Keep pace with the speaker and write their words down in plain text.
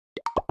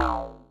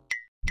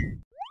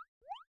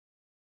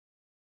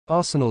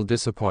Arsenal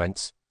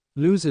disappoints,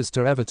 loses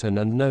to Everton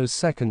and knows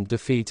second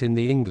defeat in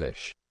the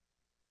English.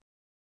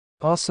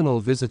 Arsenal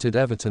visited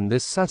Everton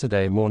this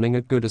Saturday morning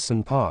at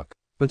Goodison Park,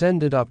 but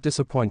ended up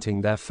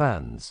disappointing their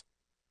fans.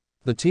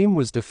 The team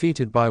was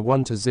defeated by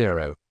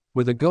 1-0,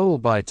 with a goal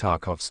by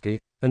Tarkowski,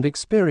 and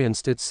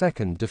experienced its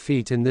second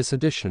defeat in this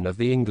edition of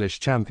the English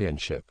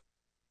Championship.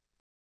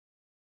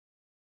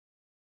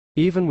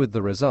 Even with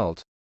the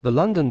result, the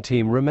London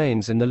team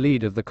remains in the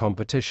lead of the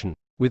competition,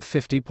 with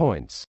 50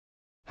 points.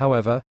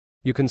 However,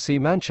 you can see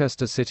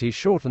Manchester City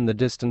shorten the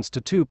distance to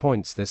 2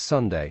 points this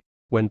Sunday,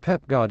 when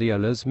Pep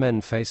Guardiola's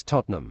men face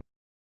Tottenham.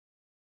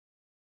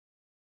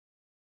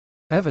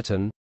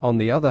 Everton, on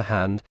the other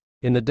hand,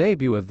 in the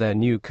debut of their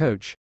new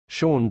coach,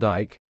 Sean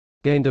Dyche,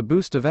 gained a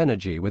boost of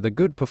energy with a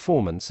good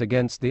performance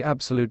against the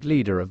absolute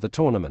leader of the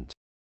tournament.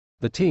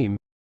 The team,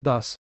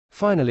 thus,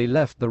 finally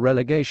left the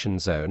relegation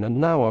zone and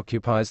now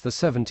occupies the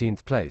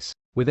 17th place,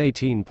 with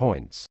 18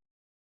 points.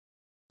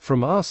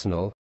 From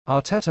Arsenal,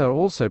 Arteta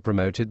also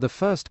promoted the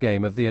first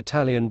game of the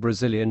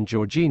Italian-Brazilian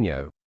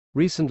Jorginho,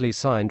 recently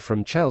signed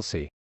from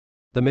Chelsea.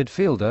 The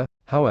midfielder,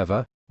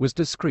 however, was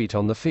discreet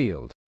on the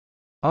field.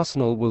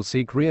 Arsenal will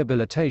seek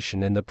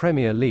rehabilitation in the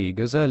Premier League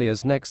as early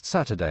as next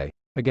Saturday,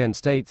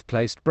 against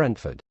 8th-placed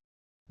Brentford.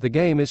 The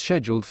game is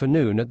scheduled for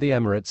noon at the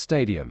Emirates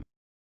Stadium.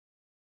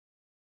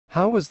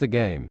 How was the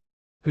game?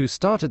 Who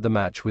started the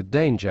match with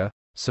danger,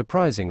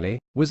 surprisingly,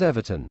 was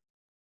Everton.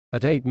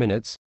 At 8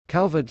 minutes,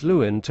 CALVERT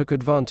LEWIN took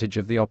advantage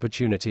of the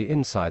opportunity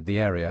inside the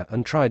area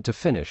and tried to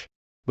finish,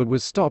 but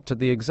was stopped at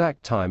the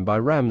exact time by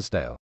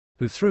Ramsdale,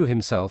 who threw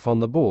himself on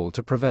the ball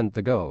to prevent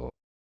the goal.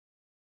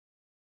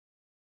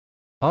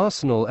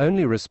 Arsenal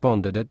only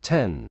responded at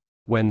 10,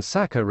 when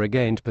Saka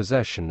regained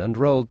possession and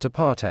rolled to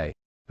Partey,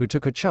 who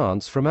took a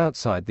chance from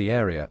outside the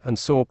area and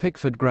saw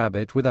Pickford grab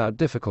it without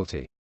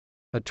difficulty.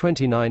 At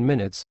 29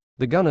 minutes,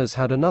 the Gunners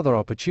had another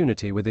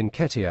opportunity with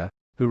Nketiah,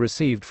 who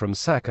received from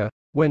Saka,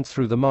 went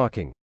through the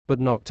marking, but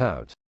knocked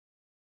out.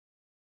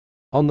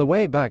 On the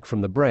way back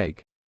from the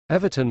break,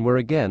 Everton were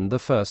again the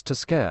first to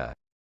scare.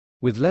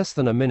 With less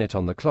than a minute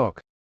on the clock,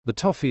 the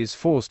Toffees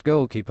forced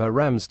goalkeeper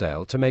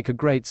Ramsdale to make a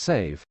great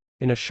save,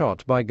 in a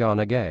shot by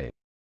Gay.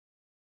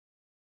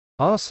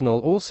 Arsenal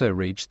also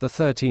reached the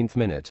 13th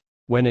minute,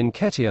 when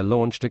Nketiah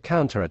launched a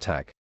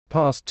counter-attack,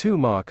 passed 2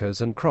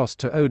 markers and crossed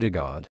to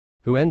Odegaard,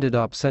 who ended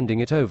up sending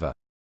it over.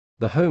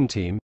 The home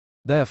team,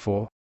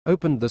 therefore,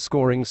 opened the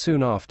scoring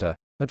soon after,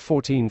 at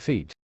 14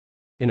 feet.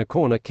 In a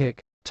corner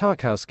kick,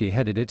 Tarkowski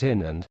headed it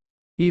in and,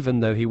 even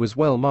though he was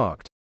well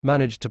marked,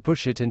 managed to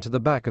push it into the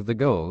back of the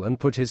goal and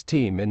put his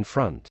team in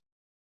front.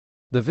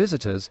 The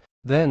visitors,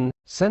 then,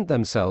 sent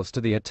themselves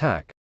to the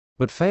attack,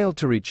 but failed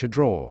to reach a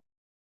draw.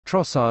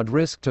 Trossard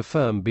risked a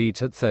firm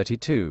beat at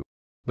 32,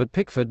 but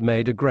Pickford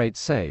made a great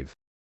save.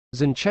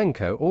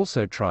 Zinchenko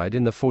also tried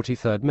in the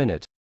 43rd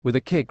minute, with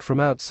a kick from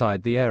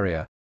outside the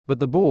area, but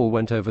the ball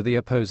went over the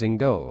opposing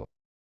goal.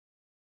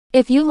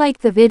 If you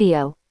liked the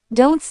video,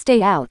 don't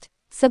stay out,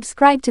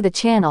 subscribe to the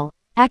channel,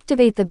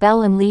 activate the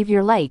bell and leave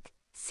your like.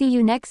 See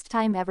you next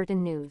time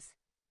Everton News.